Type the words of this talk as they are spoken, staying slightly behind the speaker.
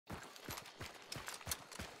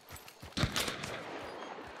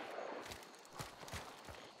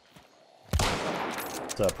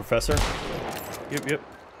Professor? Yep.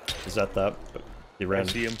 Is that? He ran. I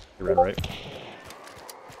see him. He ran right.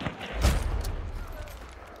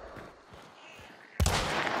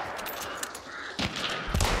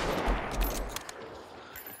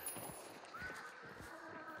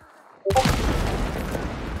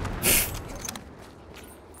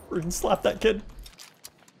 Freaking slap that kid.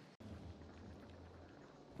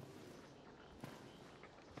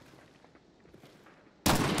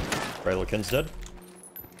 Ken's dead.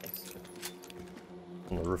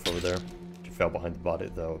 On the roof over there. She fell behind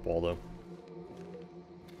the wall though.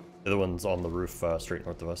 The other one's on the roof straight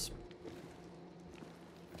north of us.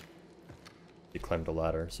 He climbed a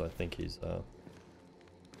ladder, so I think he's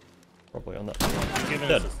probably on that.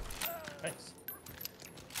 Dead. Nice.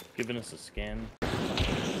 Giving us a scan.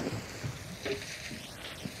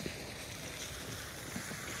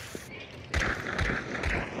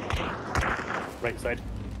 Right side.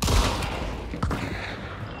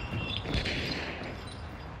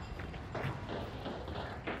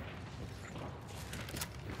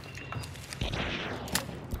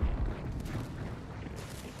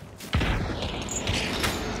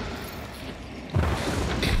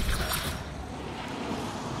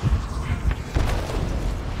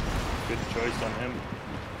 Good choice on him.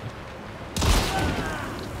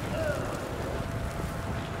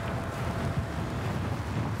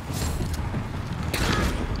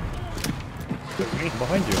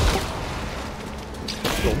 Behind you.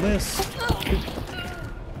 You'll miss.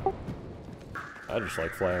 I just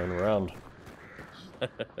like flying around.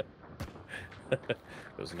 It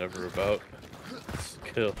was never about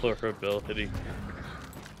skill or ability.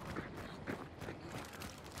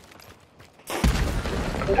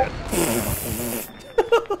 I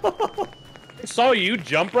saw you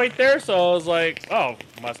jump right there, so I was like, oh,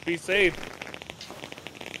 must be safe.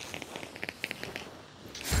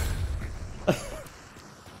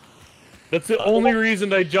 That's the only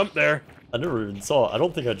reason I jumped there. I never even saw it. I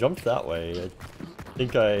don't think I jumped that way. I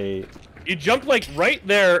think I... You jumped like right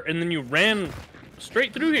there, and then you ran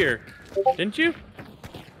straight through here, didn't you? It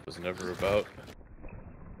was never about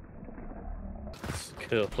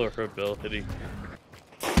skill or ability.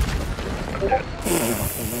 It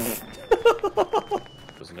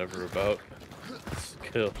was never about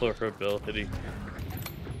skill or ability.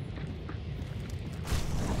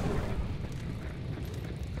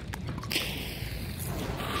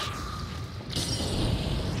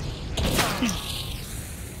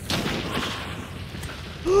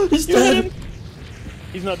 He's dead!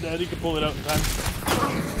 He's not dead, he can pull it out in time.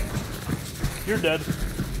 You're dead.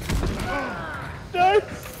 Nice!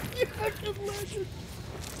 You fucking legend!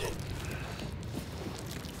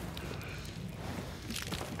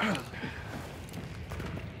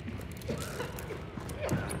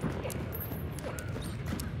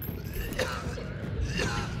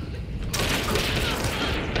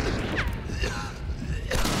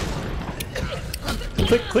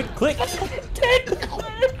 Click, click, click!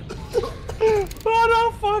 What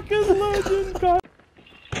a fucking legend, God!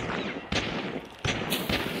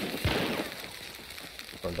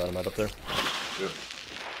 Throwing dynamite up there. Yep.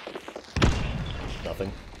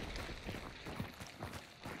 Nothing.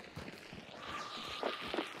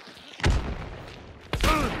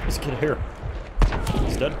 There's a kid here.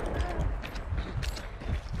 He's dead.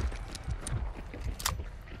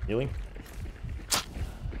 Healing.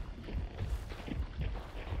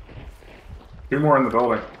 Two more in the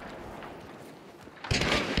building.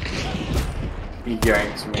 He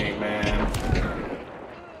ganks me, man.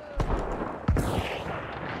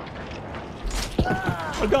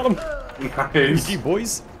 I got him! Nice. GG,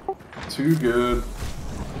 boys! Too good.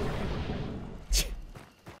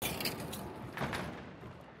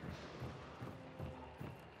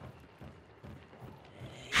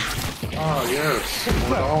 Oh, yes.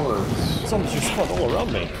 $4. Someone's just spawned all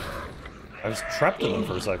around me. I was trapped in them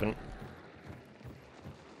for a second.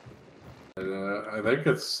 I think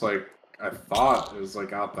it's like, I thought it was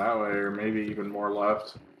like out that way, or maybe even more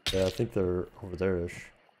left. Yeah, I think they're over there-ish.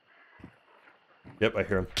 Yep, I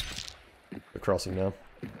hear him. They're crossing now.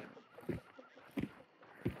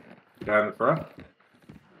 Guy in the front?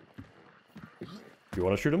 You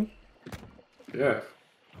want to shoot him? Yeah.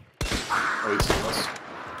 Oh, he's seen us.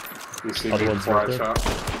 He's seen Other me one's before right I there. shot.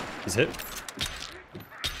 He's hit.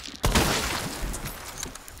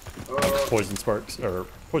 Poison sparks, or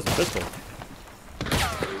poison pistol.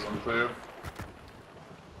 There's one too.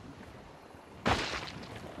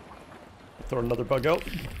 Throw another bug out.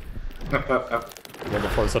 You're on the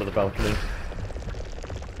far side of the balcony.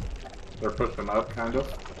 They're pushing up, kind of.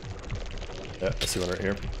 Yeah, I see one right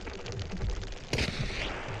here.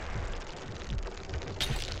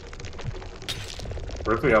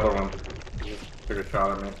 Where's the other one? He just took a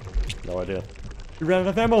shot at me. No idea. You ran out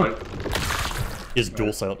of ammo! Right. He has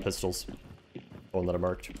dual silent pistols. The one that I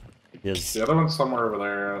marked. He has... The other one's somewhere over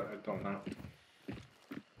there. I don't know. I'm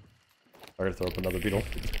gonna throw up another beetle.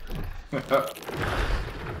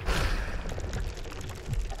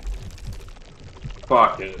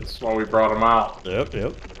 Fuck it. It's why we brought him out. Yep,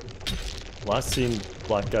 yep. Last seen,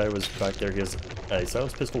 black guy was back there. He has a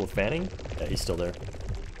silenced pistol with fanning. Yeah, he's still there.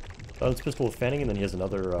 Silenced pistol with fanning, and then he has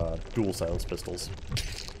another dual silenced pistols.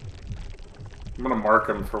 I'm gonna mark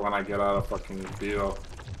him for when I get out of fucking beetle.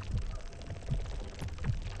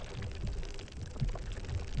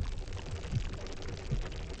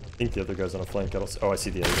 I think the other guy's on a flank. Oh, I see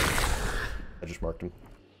the other guy. I just marked him.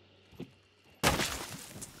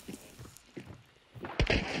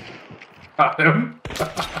 Got him.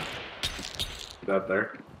 That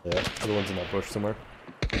there. Yeah, other one's in that bush somewhere.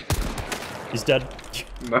 He's dead.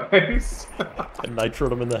 Nice. I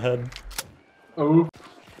nitroed him in the head. Oh.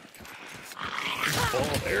 Ball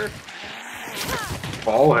hair.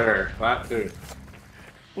 Ball hair. That dude.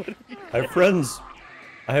 I have friends.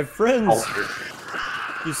 I have friends. Ball hair.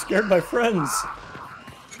 You scared my friends.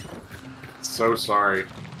 So sorry.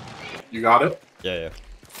 You got it? Yeah, yeah.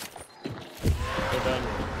 Go down.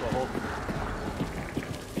 Go hold.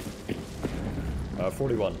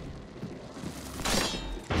 41.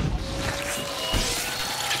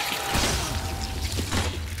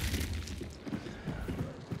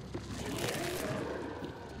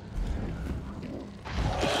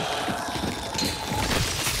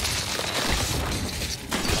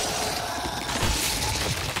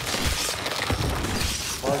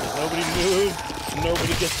 As long as nobody moves,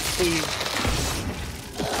 nobody gets to sleep.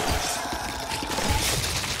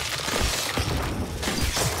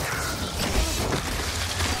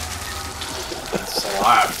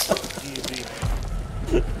 Slapped. Easy.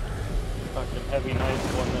 Fucking heavy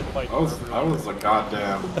knife one that fights. That was a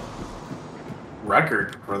goddamn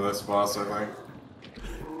record for this boss, I think.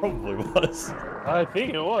 Probably was. I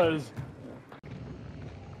think it was.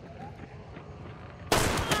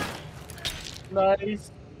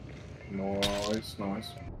 Nice. Nice,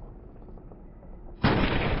 nice.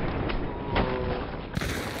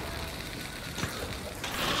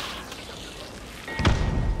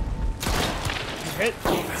 Hit.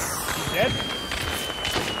 He's dead.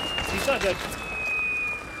 He's not dead.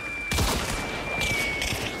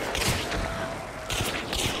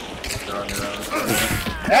 You're on your own.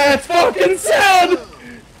 That's fucking sad!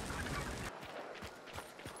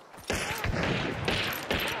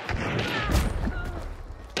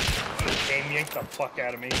 Game yanked the fuck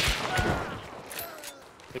out of me.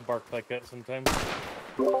 They bark like that sometimes.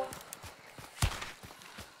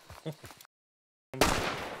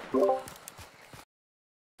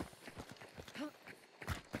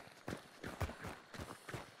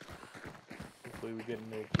 Hopefully we get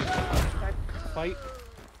in a fight.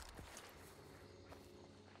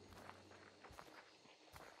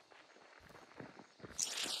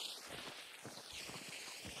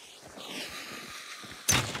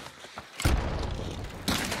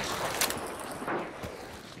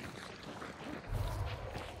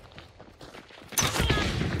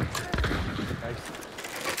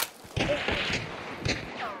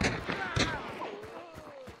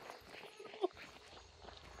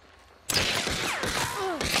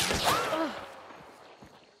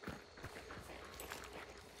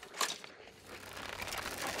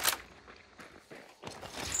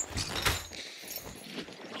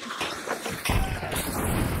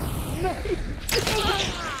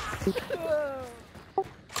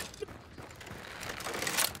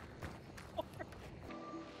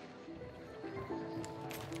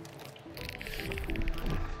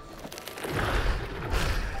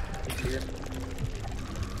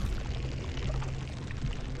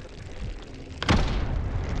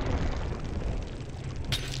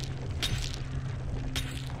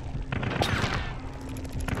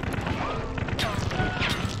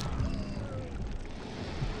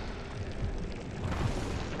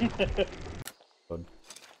 Good.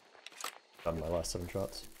 Got my last 7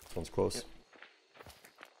 shots. This one's close.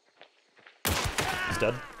 Yep. He's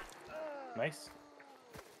dead. Nice.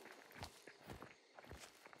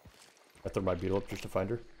 I threw my beetle up just to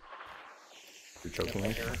find her. You're choking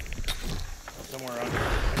me. Somewhere around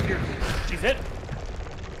here. Here. She's hit.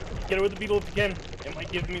 Get her with the beetle if you can. It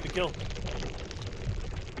might give me the kill.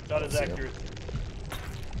 Not as accurate.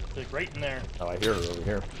 She's like right in there. Oh, I hear her over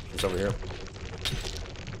here. She's over here.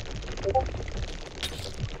 I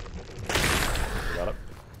got it.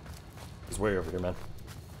 He's way over here, man.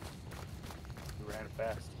 We ran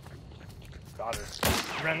fast. Got her.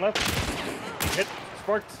 She ran left. Hit.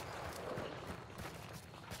 Sparked.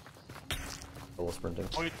 Solo sprinting.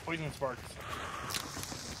 Poison sparks.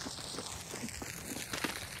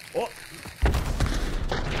 Oh!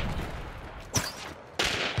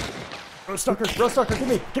 Rose Stalker, give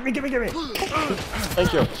me! Thank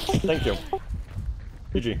you, thank you.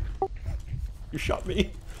 GG. You shot me.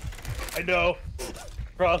 I know.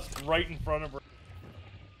 Crossed right in front of her.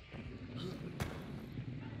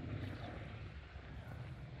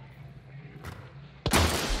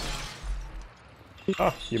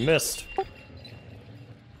 Ah, you missed.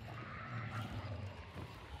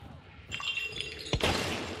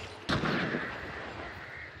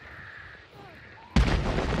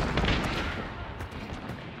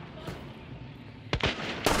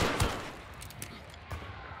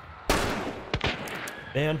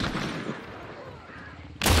 Man.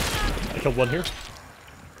 I killed one here.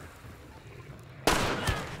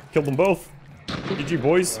 Killed them both. GG,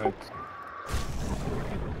 boys. Right.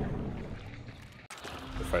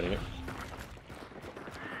 They're fighting it.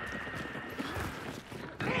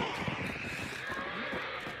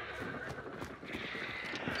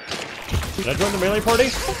 Can I join the melee party?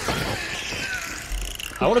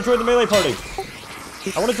 I want to join the melee party.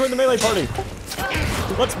 I want to join the melee party.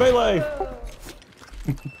 Let's melee.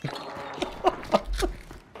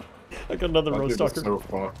 I got another Rose Stalker. So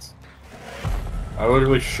fucked. I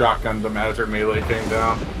literally shotgunned him as her melee came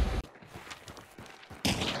down.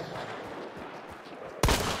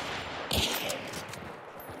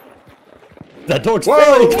 That dog's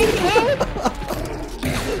Whoa! failing!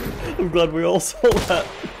 I'm glad we all saw that.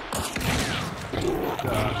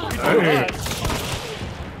 Hey.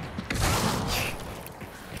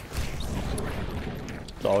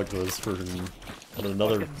 Dog was for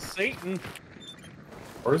another. Fucking Satan.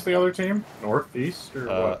 Where's the other team? Northeast or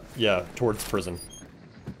what? Yeah, towards prison.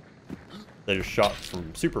 They just shot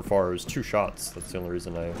from super far. It was 2 shots. That's the only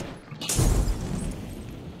reason I.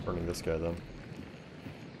 Burning this guy though.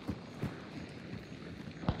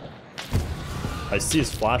 I see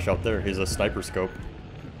his flash out there. He's a sniper scope.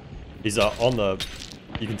 He's on the.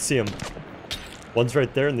 You can see him. One's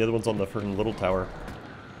right there, and the other one's on the freaking little tower.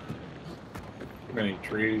 Too many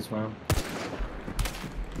trees, man.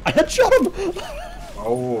 I headshot him.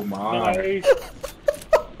 Oh my! Nice.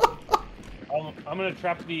 I'm gonna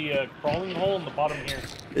trap the crawling hole in the bottom here.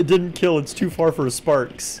 It didn't kill. It's too far for his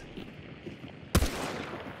sparks.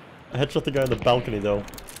 I headshot the guy on the balcony though.